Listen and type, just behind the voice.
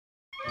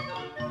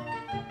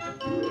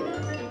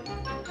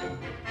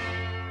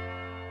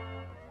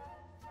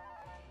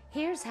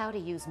Here's how to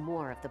use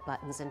more of the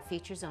buttons and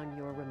features on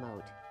your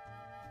remote.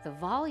 The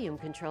volume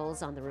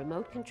controls on the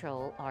remote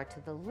control are to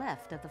the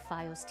left of the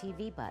FiOS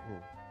TV button.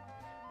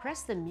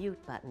 Press the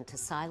mute button to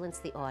silence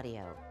the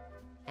audio,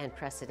 and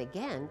press it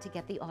again to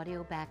get the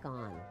audio back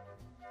on.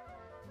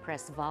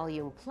 Press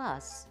volume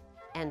plus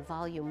and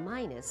volume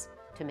minus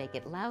to make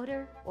it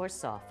louder or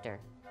softer.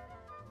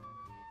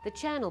 The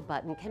channel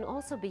button can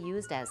also be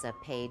used as a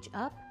page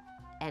up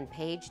and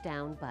page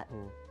down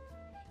button.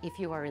 If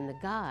you are in the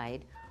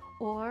guide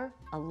or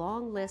a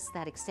long list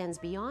that extends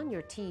beyond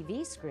your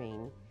TV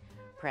screen,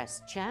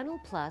 press channel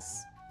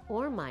plus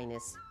or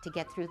minus to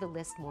get through the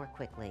list more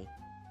quickly.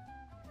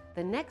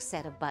 The next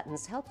set of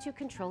buttons helps you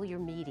control your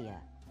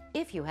media,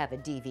 if you have a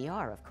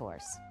DVR, of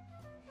course.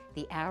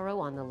 The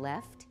arrow on the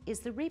left is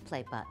the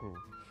replay button,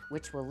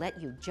 which will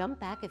let you jump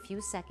back a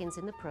few seconds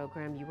in the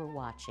program you were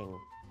watching.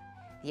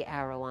 The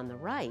arrow on the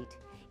right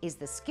is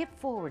the skip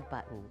forward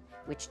button,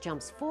 which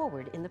jumps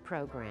forward in the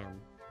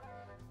program.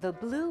 The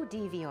blue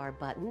DVR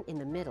button in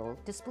the middle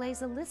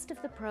displays a list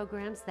of the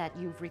programs that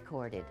you've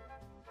recorded.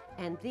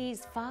 And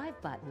these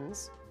 5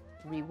 buttons,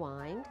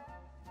 rewind,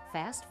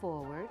 fast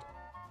forward,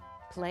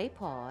 play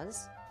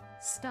pause,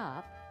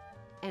 stop,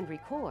 and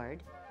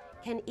record,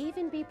 can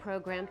even be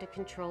programmed to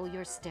control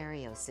your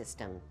stereo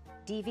system,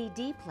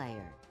 DVD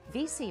player,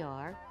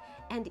 VCR,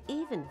 and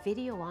even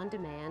video on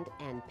demand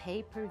and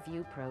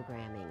pay-per-view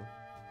programming.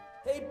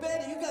 Hey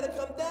Betty, you gotta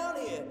come down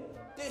here.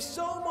 There's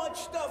so much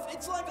stuff,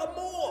 it's like a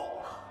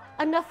mall.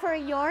 Enough for a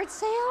yard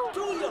sale? 2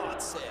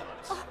 yard sales.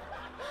 Oh.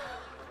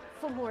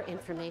 For more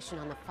information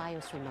on the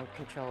FiOS remote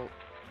control,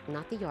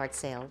 not the yard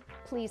sale,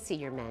 please see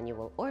your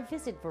manual or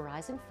visit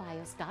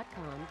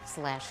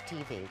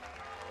verizonfios.com/TV.